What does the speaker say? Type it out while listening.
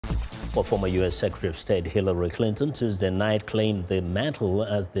Well, former U.S. Secretary of State Hillary Clinton Tuesday night claimed the mantle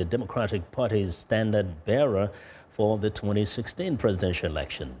as the Democratic Party's standard bearer for the 2016 presidential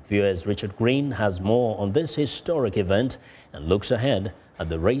election. VOA's Richard Green has more on this historic event and looks ahead at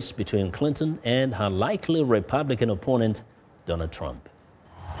the race between Clinton and her likely Republican opponent, Donald Trump.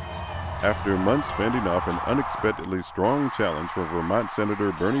 After months fending off an unexpectedly strong challenge from Vermont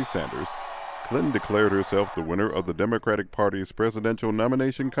Senator Bernie Sanders, Clinton declared herself the winner of the Democratic Party's presidential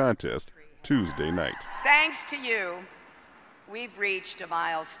nomination contest Tuesday night. Thanks to you, we've reached a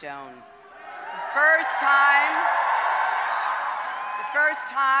milestone. The first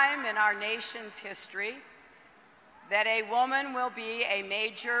time in our nation's history that a woman will be a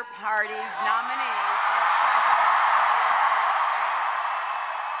major party's nominee for president of the United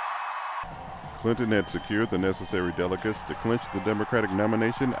States. Clinton had secured the necessary delegates to clinch the Democratic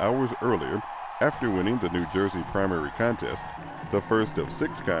nomination hours earlier after winning the New Jersey primary contest, the first of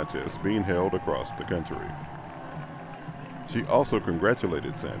 6 contests being held across the country. She also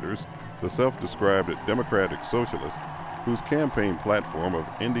congratulated Sanders, the self-described Democratic socialist, whose campaign platform of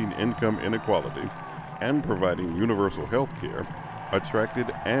ending income inequality and providing universal health care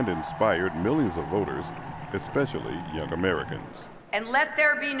attracted and inspired millions of voters, especially young Americans. And let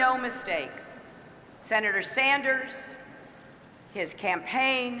there be no mistake, Senator Sanders, his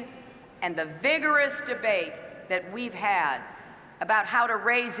campaign, and the vigorous debate that we've had about how to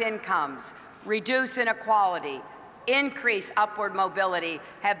raise incomes, reduce inequality, increase upward mobility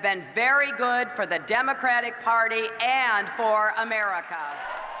have been very good for the Democratic Party and for America.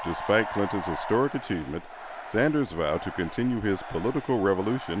 Despite Clinton's historic achievement, Sanders vowed to continue his political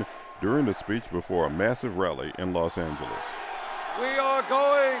revolution during a speech before a massive rally in Los Angeles. We are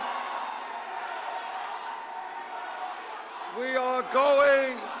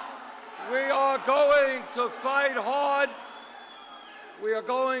going to fight hard. We are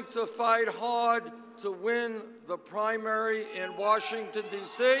going to fight hard to win the primary in Washington,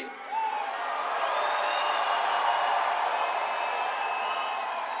 D.C.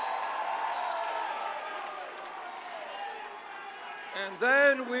 And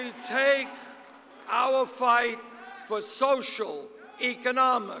then we take our fight for social,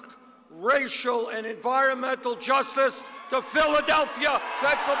 economic, racial, and environmental justice to Philadelphia,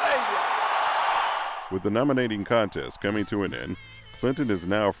 Pennsylvania. With the nominating contest coming to an end, Clinton is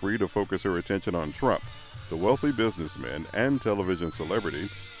now free to focus her attention on Trump, the wealthy businessman and television celebrity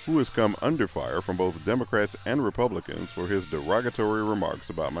who has come under fire from both Democrats and Republicans for his derogatory remarks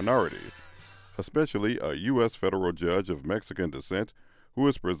about minorities, especially a U.S. federal judge of Mexican descent who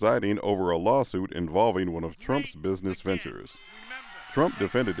is presiding over a lawsuit involving one of Trump's business ventures. Trump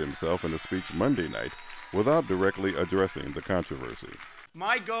defended himself in a speech Monday night without directly addressing the controversy.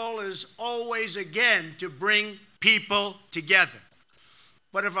 My goal is always, again, to bring people together.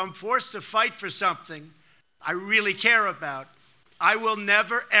 But if I'm forced to fight for something I really care about, I will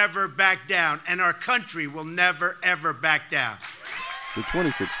never, ever back down, and our country will never, ever back down. The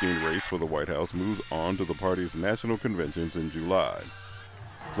 2016 race for the White House moves on to the party's national conventions in July.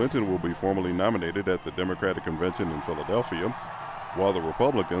 Clinton will be formally nominated at the Democratic Convention in Philadelphia, while the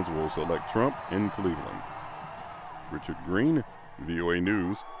Republicans will select Trump in Cleveland. Richard Green, VOA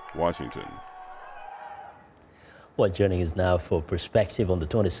News, Washington. Well, joining us now for perspective on the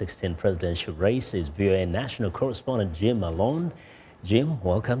 2016 presidential race is VOA national correspondent Jim Malone. Jim,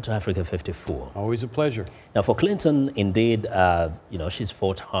 welcome to Africa 54. Always a pleasure. Now, for Clinton, indeed, she's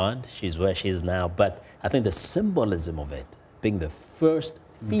fought hard. She's where she is now. But I think the symbolism of it, being the first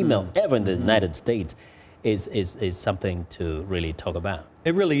female ever in the United States, is something to really talk about.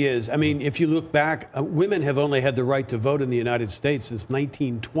 It really is. I mean, if you look back, women have only had the right to vote in the United States since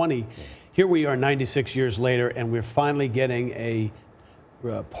 1920. Yeah. Here we are 96 years later, and we're finally getting a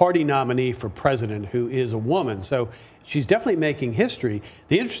party nominee for president who is a woman. So she's definitely making history.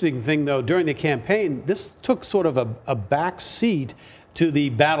 The interesting thing, though, during the campaign, this took sort of a back seat to the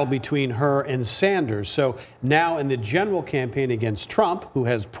battle between her and Sanders. So now in the general campaign against Trump, who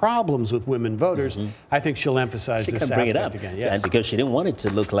has problems with women voters, I think she'll emphasize this aspect bring it up again. Yes. And because she didn't want it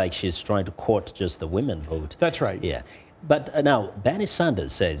to look like she's trying to court just the women vote. That's right. Yeah. But now, Bernie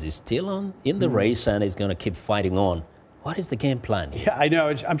Sanders says he's still in the race and he's going to keep fighting on. What is the game plan here? Yeah, I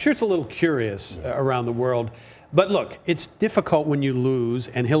know. I'm sure it's a little curious around the world. But look, it's difficult when you lose,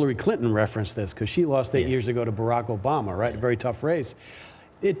 and Hillary Clinton referenced this because she lost 8 years ago to Barack Obama, right? A very tough race.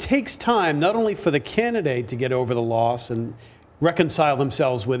 It takes time not only for the candidate to get over the loss and reconcile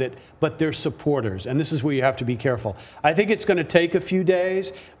themselves with it, but their supporters. And this is where you have to be careful. I think it's going to take a few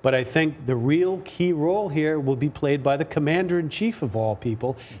days, but I think the real key role here will be played by the commander-in-chief of all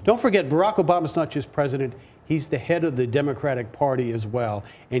people. Don't forget, Barack Obama's not just president, He's the head of the Democratic Party as well.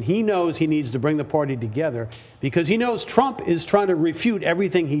 And he knows he needs to bring the party together because he knows Trump is trying to refute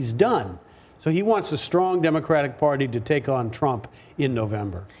everything he's done. So he wants a strong Democratic Party to take on Trump in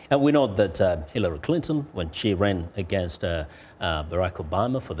November. And we know that Hillary Clinton, when she ran against Barack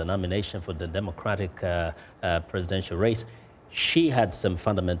Obama for the nomination for the Democratic presidential race, she had some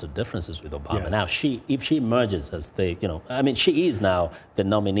fundamental differences with Obama. Yes. Now, if she emerges as the, she is now the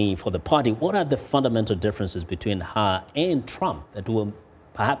nominee for the party. What are the fundamental differences between her and Trump that will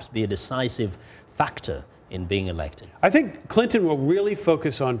perhaps be a decisive factor in being elected? I think Clinton will really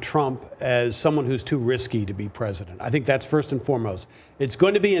focus on Trump as someone who's too risky to be president. I think that's first and foremost. It's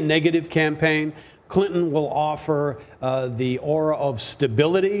going to be a negative campaign. Clinton will offer the aura of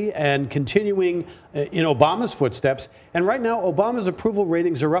stability and continuing in Obama's footsteps. And right now, Obama's approval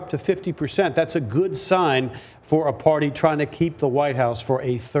ratings are up to 50%. That's a good sign for a party trying to keep the White House for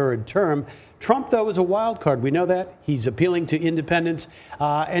a third term. Trump, though, is a wild card. We know that. He's appealing to independents,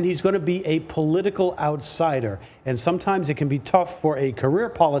 and he's going to be a political outsider. And sometimes it can be tough for a career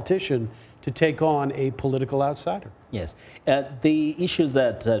politician to take on a political outsider. Yes. The issues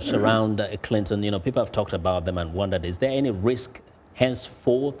that surround Clinton, people have talked about them and wondered, is there any risk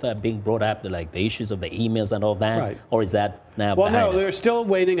henceforth being brought up, like the issues of the emails and all that? Right. Or is that now Well, behind no, us? they're still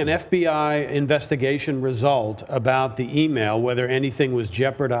waiting an FBI investigation result about the email, whether anything was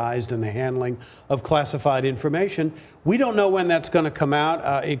jeopardized in the handling of classified information. We don't know when that's going to come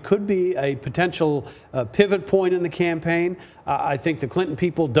out. It could be a potential pivot point in the campaign. I think the Clinton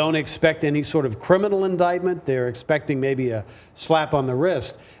people don't expect any sort of criminal indictment. They're expecting maybe a slap on the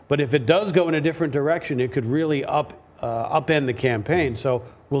wrist. But if it does go in a different direction, it could really upend the campaign. So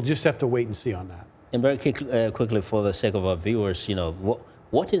we'll just have to wait and see on that. And very quickly, for the sake of our viewers,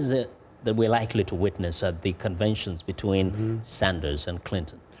 what is it that we're likely to witness at the conventions between Sanders and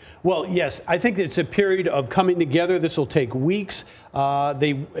Clinton? Well, yes, I think it's a period of coming together. This will take weeks.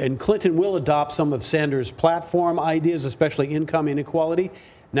 And Clinton will adopt some of Sanders' platform ideas, especially income inequality.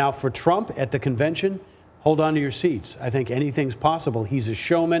 Now, for Trump at the convention, hold on to your seats. I think anything's possible. He's a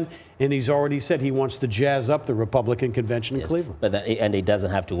showman, and he's already said he wants to jazz up the Republican convention in Cleveland. But and he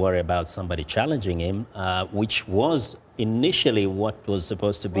doesn't have to worry about somebody challenging him, which was initially what was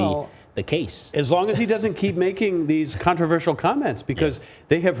supposed to be the case. As long as he doesn't keep making these controversial comments, because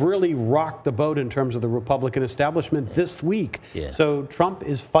they have really rocked the boat in terms of the Republican establishment this week. So Trump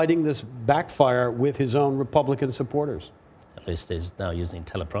is fighting this backfire with his own Republican supporters. At least he's now using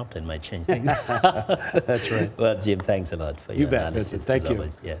teleprompter. It might change things. That's right. Well, Jim, thanks a lot for your analysis. Thank you.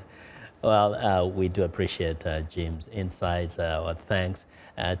 Always. Yeah. Well, we do appreciate Jim's insights. Thanks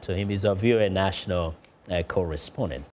to him. He's our VOA national correspondent.